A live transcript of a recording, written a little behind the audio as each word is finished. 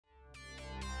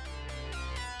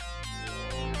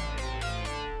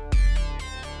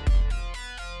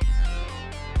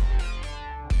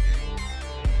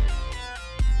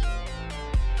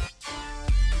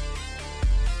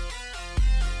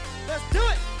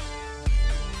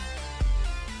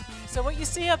So what you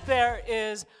see up there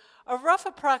is a rough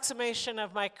approximation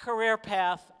of my career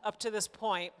path up to this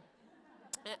point,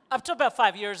 up to about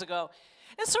 5 years ago.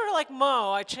 It's sort of like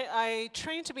Mo. I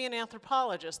trained to be an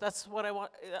anthropologist. That's what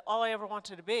all I ever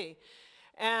wanted to be.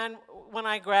 And when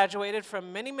I graduated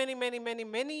from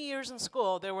many years in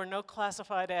school, there were no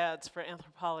classified ads for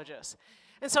anthropologists.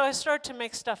 And so I started to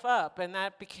make stuff up, and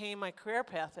that became my career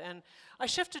path. And I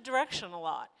shifted direction a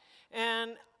lot.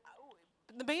 And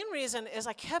the main reason is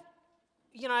I kept,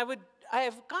 I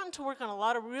have gotten to work on a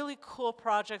lot of really cool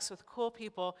projects with cool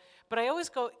people, but I always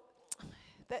go,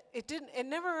 it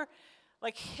never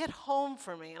like hit home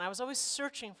for me, and I was always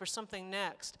searching for something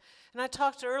next. And I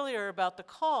talked earlier about the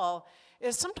call,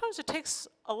 is sometimes it takes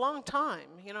a long time.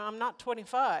 I'm not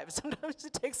 25. Sometimes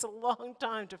it takes a long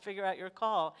time to figure out your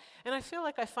call, and I feel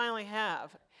like I finally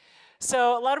have.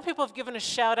 So a lot of people have given a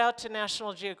shout out to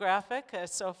National Geographic.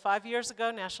 So 5 years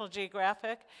ago, National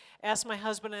Geographic asked my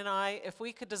husband and I if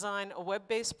we could design a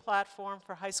web-based platform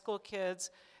for high school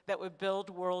kids that would build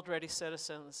world-ready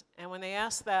citizens. And when they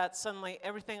asked that, suddenly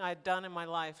everything I'd done in my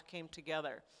life came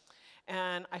together.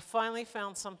 And I finally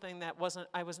found something that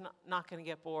I was not going to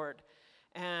get bored.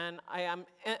 And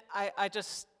I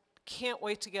just can't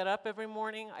wait to get up every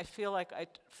morning. I feel like I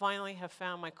finally have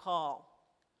found my call.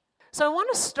 So I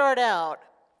want to start out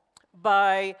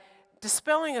by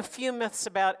dispelling a few myths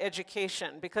about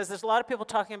education, because there's a lot of people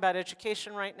talking about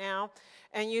education right now,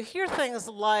 and you hear things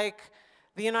like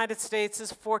the United States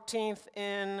is 14th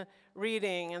in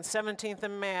reading and 17th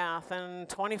in math and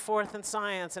 24th in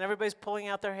science, and everybody's pulling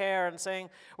out their hair and saying,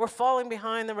 we're falling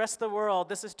behind the rest of the world,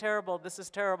 this is terrible, this is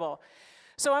terrible.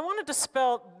 So I want to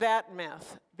dispel that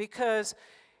myth, because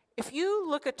if you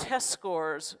look at test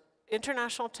scores,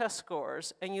 international test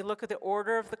scores, and you look at the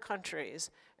order of the countries,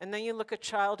 and then you look at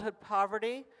childhood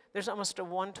poverty, there's almost a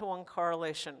one-to-one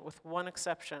correlation, with one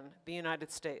exception, the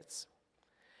United States.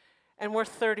 And we're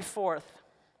 34th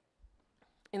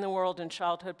in the world in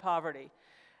childhood poverty.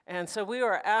 And so we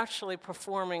are actually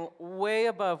performing way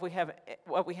above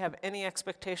what we have any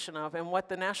expectation of. And what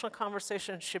the national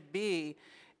conversation should be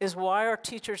is, why are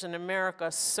teachers in America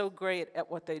so great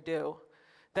at what they do,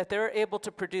 that they're able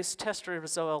to produce test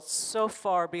results so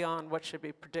far beyond what should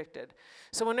be predicted.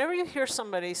 So whenever you hear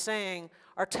somebody saying,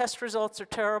 our test results are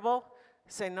terrible,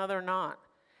 say, no, they're not.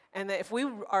 And that if we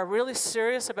are really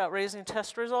serious about raising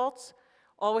test results,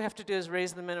 all we have to do is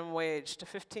raise the minimum wage to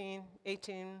 $15,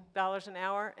 $18 an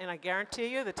hour, and I guarantee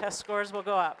you the test scores will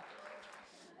go up.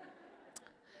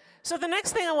 So the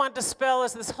next thing I want to dispel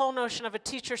is this whole notion of a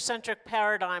teacher-centric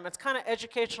paradigm. It's kind of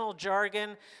educational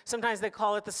jargon. Sometimes they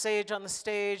call it the sage on the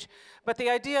stage. But the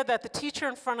idea that the teacher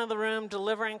in front of the room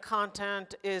delivering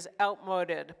content is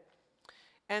outmoded,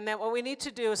 and that what we need to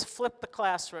do is flip the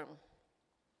classroom.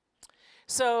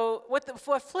 So what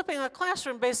flipping a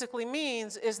classroom basically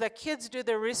means is that kids do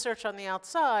their research on the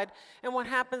outside, and what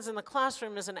happens in the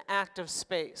classroom is an active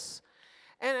space.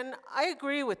 And I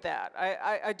agree with that.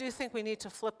 I do think we need to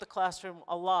flip the classroom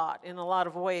a lot, in a lot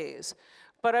of ways.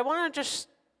 But I want to just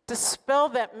dispel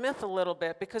that myth a little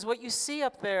bit, because what you see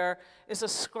up there is a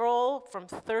scroll from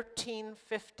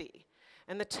 1350.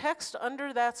 And the text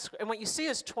under that, and what you see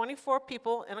is 24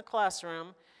 people in a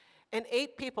classroom, and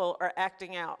 8 people are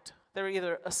acting out. They're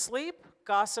either asleep,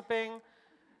 gossiping,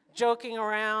 joking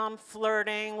around,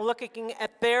 flirting, looking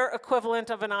at their equivalent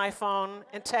of an iPhone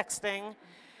and texting.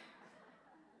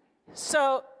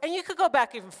 So, and you could go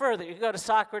back even further. You could go to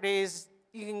Socrates,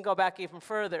 you can go back even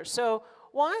further. So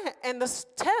why, and this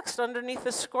text underneath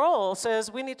the scroll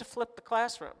says we need to flip the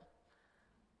classroom.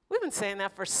 We've been saying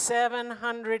that for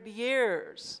 700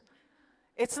 years.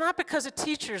 It's not because of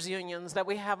teachers' unions that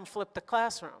we haven't flipped the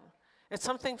classroom. It's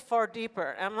something far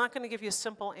deeper. And I'm not going to give you a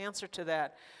simple answer to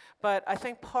that. But I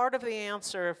think part of the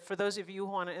answer, for those of you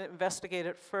who want to investigate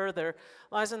it further,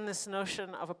 lies in this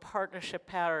notion of a partnership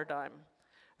paradigm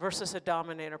versus a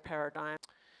dominator paradigm.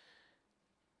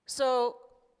 So,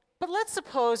 but let's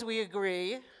suppose we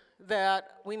agree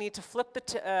that we need to flip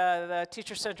the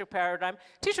teacher-centric paradigm.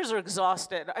 Teachers are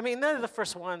exhausted. I mean, they're the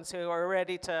first ones who are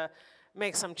ready to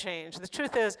make some change. The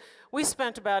truth is, we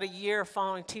spent about a year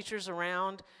following teachers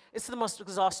around. It's the most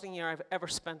exhausting year I've ever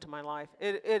spent in my life.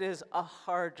 It is a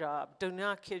hard job. Do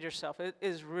not kid yourself. It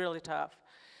is really tough.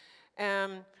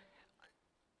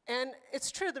 And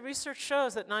it's true, the research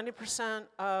shows that 90%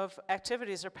 of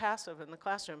activities are passive in the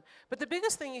classroom. But the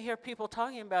biggest thing you hear people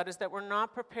talking about is that we're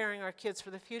not preparing our kids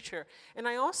for the future. And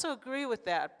I also agree with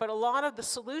that, but a lot of the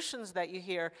solutions that you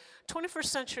hear, 21st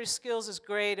century skills is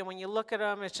great, and when you look at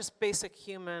them, it's just basic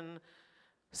human,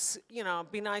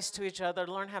 be nice to each other,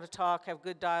 learn how to talk, have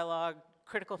good dialogue,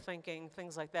 critical thinking,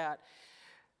 things like that.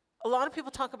 A lot of people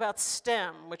talk about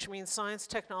STEM, which means science,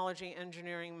 technology,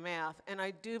 engineering, math, and I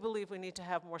do believe we need to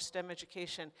have more STEM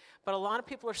education, but a lot of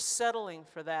people are settling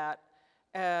for that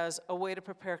as a way to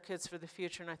prepare kids for the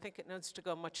future, and I think it needs to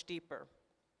go much deeper.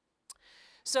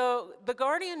 So the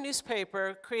Guardian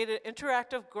newspaper created an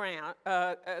interactive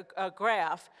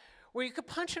graph where you could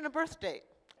punch in a birth date.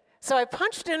 So I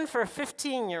punched in for a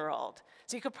 15-year-old.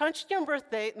 So you could punch in your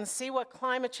birth date and see what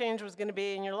climate change was going to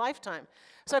be in your lifetime.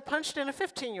 So I punched in a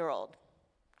 15-year-old.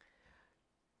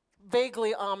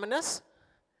 Vaguely ominous.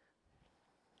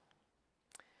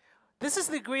 This is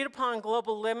the agreed upon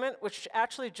global limit, which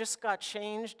actually just got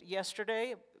changed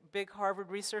yesterday. A big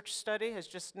Harvard research study has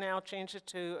just now changed it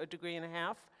to 1.5 degrees.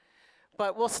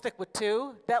 But we'll stick with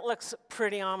 2. That looks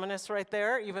pretty ominous right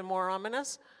there, even more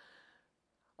ominous.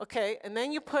 Okay, and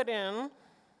then you put in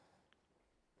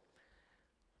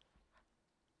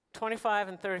 25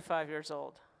 and 35 years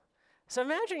old. So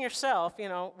imagine yourself, you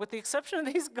know, with the exception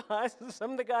of these guys and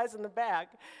some of the guys in the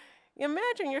back,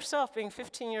 imagine yourself being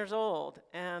 15 years old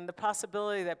and the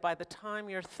possibility that by the time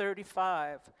you're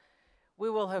 35,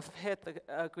 we will have hit the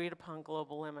agreed upon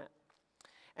global limit.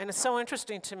 And it's so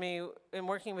interesting to me in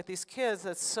working with these kids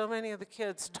that so many of the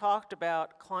kids talked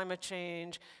about climate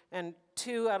change, and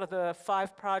 2 out of the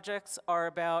 5 projects are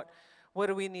about what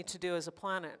do we need to do as a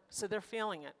planet. So they're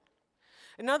feeling it.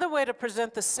 Another way to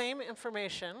present the same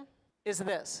information is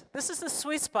this. This is the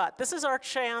sweet spot. This is our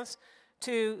chance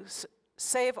to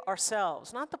save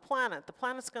ourselves, not the planet. The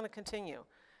planet's going to continue.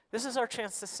 This is our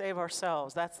chance to save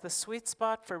ourselves. That's the sweet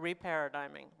spot for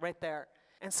reparadigming, right there.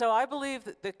 And so I believe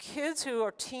that the kids who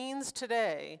are teens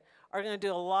today are going to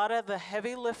do a lot of the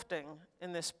heavy lifting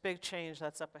in this big change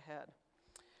that's up ahead.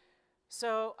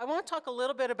 So I want to talk a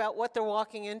little bit about what they're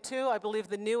walking into. I believe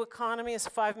the new economy is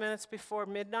 5 minutes before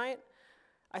midnight.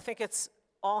 I think it's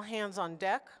all hands on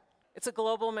deck. It's a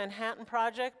global Manhattan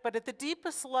project, but at the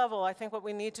deepest level, I think what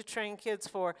we need to train kids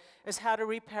for is how to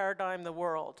reparadigm the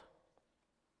world.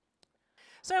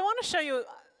 So I want to show you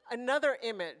another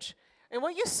image. And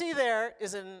what you see there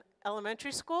is an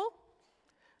elementary school,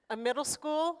 a middle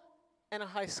school, and a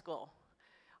high school.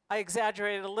 I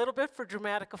exaggerated a little bit for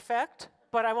dramatic effect,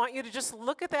 but I want you to just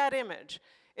look at that image.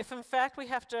 If in fact we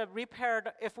have to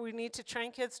if we need to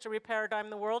train kids to reparadigm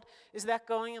the world, is that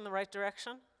going in the right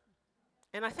direction?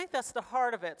 And I think that's the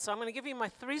heart of it. So I'm going to give you my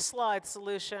 3-slide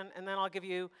solution, and then I'll give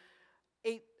you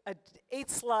an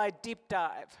 8-slide deep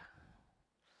dive.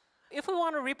 If we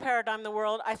want to reparadigm the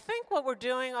world, I think what we're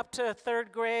doing up to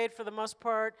 3rd grade, for the most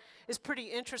part, is pretty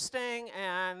interesting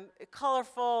and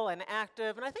colorful and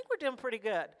active, and I think we're doing pretty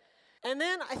good. And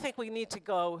then I think we need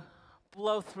to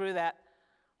blow through that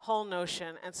whole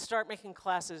notion and start making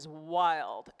classes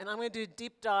wild. And I'm going to do a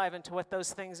deep dive into what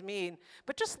those things mean.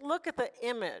 But just look at the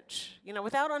image, you know,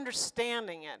 without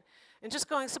understanding it. And just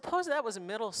going, suppose that was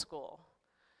middle school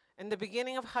and the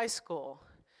beginning of high school.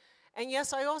 And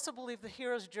yes, I also believe the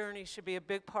hero's journey should be a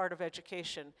big part of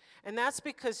education. And that's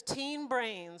because teen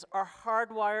brains are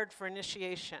hardwired for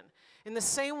initiation. In the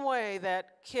same way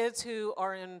that kids who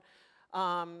are in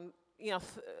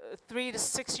 3 to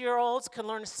 6-year-olds can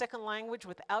learn a second language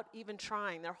without even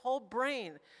trying. Their whole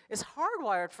brain is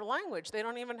hardwired for language. They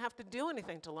don't even have to do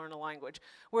anything to learn a language,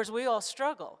 whereas we all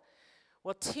struggle.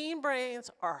 Well, teen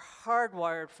brains are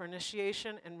hardwired for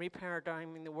initiation and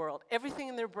reparadigming the world. Everything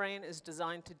in their brain is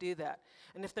designed to do that.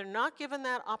 And if they're not given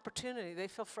that opportunity, they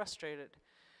feel frustrated.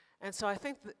 And so I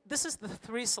think this is the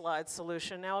 3-slide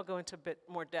solution. Now I'll go into a bit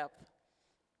more depth.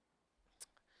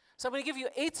 So I'm going to give you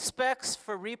 8 specs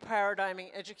for reparadigming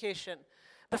education.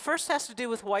 The first has to do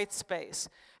with white space.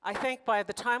 I think by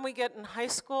the time we get in high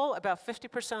school, about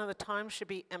 50% of the time should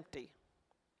be empty.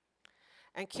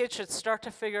 And kids should start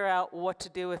to figure out what to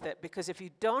do with it, because if you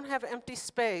don't have empty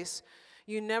space,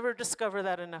 you never discover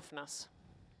that enoughness.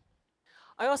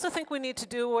 I also think we need to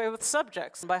do away with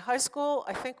subjects. By high school,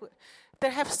 I think they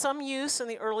have some use in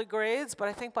the early grades, but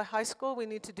I think by high school we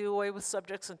need to do away with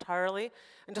subjects entirely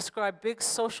and describe big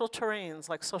social terrains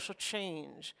like social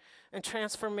change and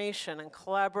transformation and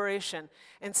collaboration,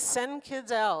 and send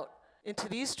kids out into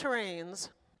these terrains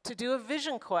to do a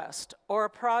vision quest or a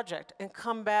project and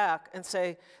come back and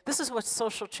say, this is what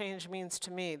social change means to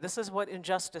me, this is what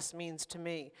injustice means to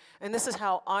me, and this is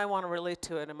how I want to relate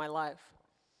to it in my life.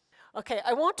 Okay,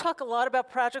 I won't talk a lot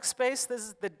about project space. This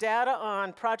is the data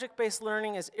on project-based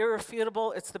learning is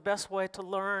irrefutable. It's the best way to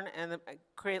learn and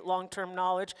create long-term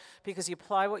knowledge because you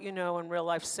apply what you know in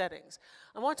real-life settings.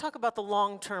 I want to talk about the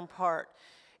long-term part.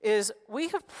 We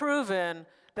have proven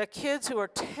that kids who are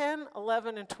 10,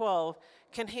 11, and 12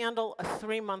 can handle a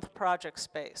 3-month project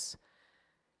space.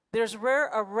 There's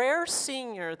a rare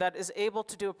senior that is able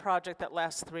to do a project that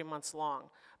lasts 3 months long.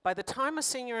 By the time a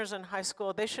senior is in high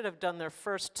school, they should have done their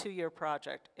first 2-year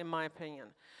project, in my opinion.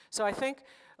 So I think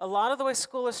a lot of the way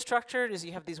school is structured is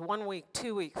you have these 1-week,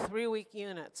 2-week, 3-week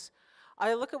units.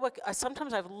 I look at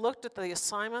sometimes I've looked at the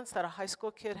assignments that a high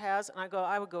school kid has, and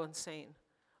I would go insane.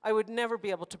 I would never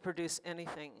be able to produce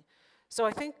anything. So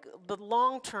I think the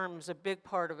long term is a big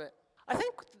part of it. I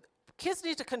think kids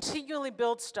need to continually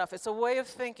build stuff. It's a way of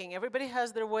thinking. Everybody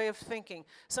has their way of thinking.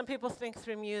 Some people think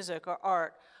through music or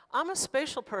art. I'm a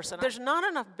spatial person. There's not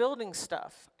enough building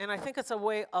stuff, and I think it's a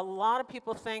way a lot of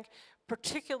people think,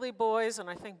 particularly boys, and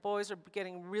I think boys are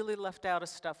getting really left out of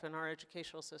stuff in our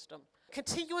educational system.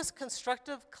 Continuous,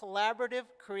 constructive, collaborative,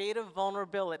 creative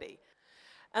vulnerability.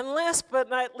 And last but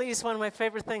not least, one of my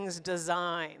favorite things,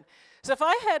 design. So if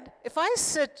I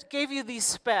gave you these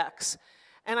specs,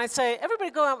 and I'd say, everybody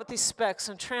go out with these specs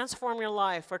and transform your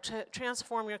life, or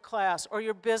transform your class, or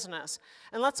your business,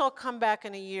 and let's all come back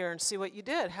in a year and see what you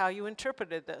did, how you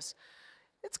interpreted this.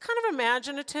 It's kind of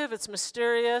imaginative, it's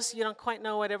mysterious, you don't quite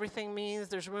know what everything means,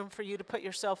 there's room for you to put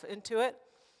yourself into it.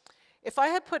 If I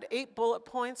had put 8 bullet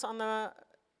points on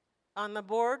the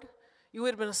board, you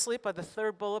would have been asleep by the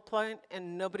 3rd bullet point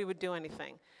and nobody would do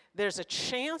anything. There's a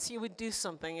chance you would do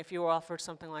something if you were offered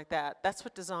something like that. That's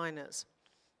what design is.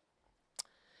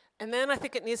 And then I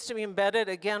think it needs to be embedded,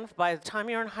 again, by the time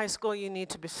you're in high school, you need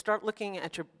to start looking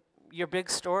at your big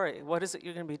story. What is it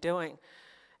you're going to be doing?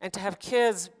 And to have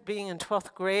kids being in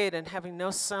 12th grade and having no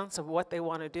sense of what they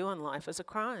want to do in life is a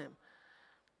crime.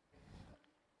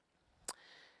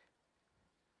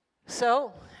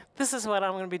 So this is what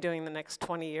I'm going to be doing the next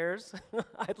 20 years.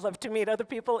 I'd love to meet other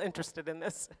people interested in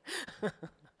this.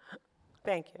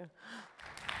 Thank you.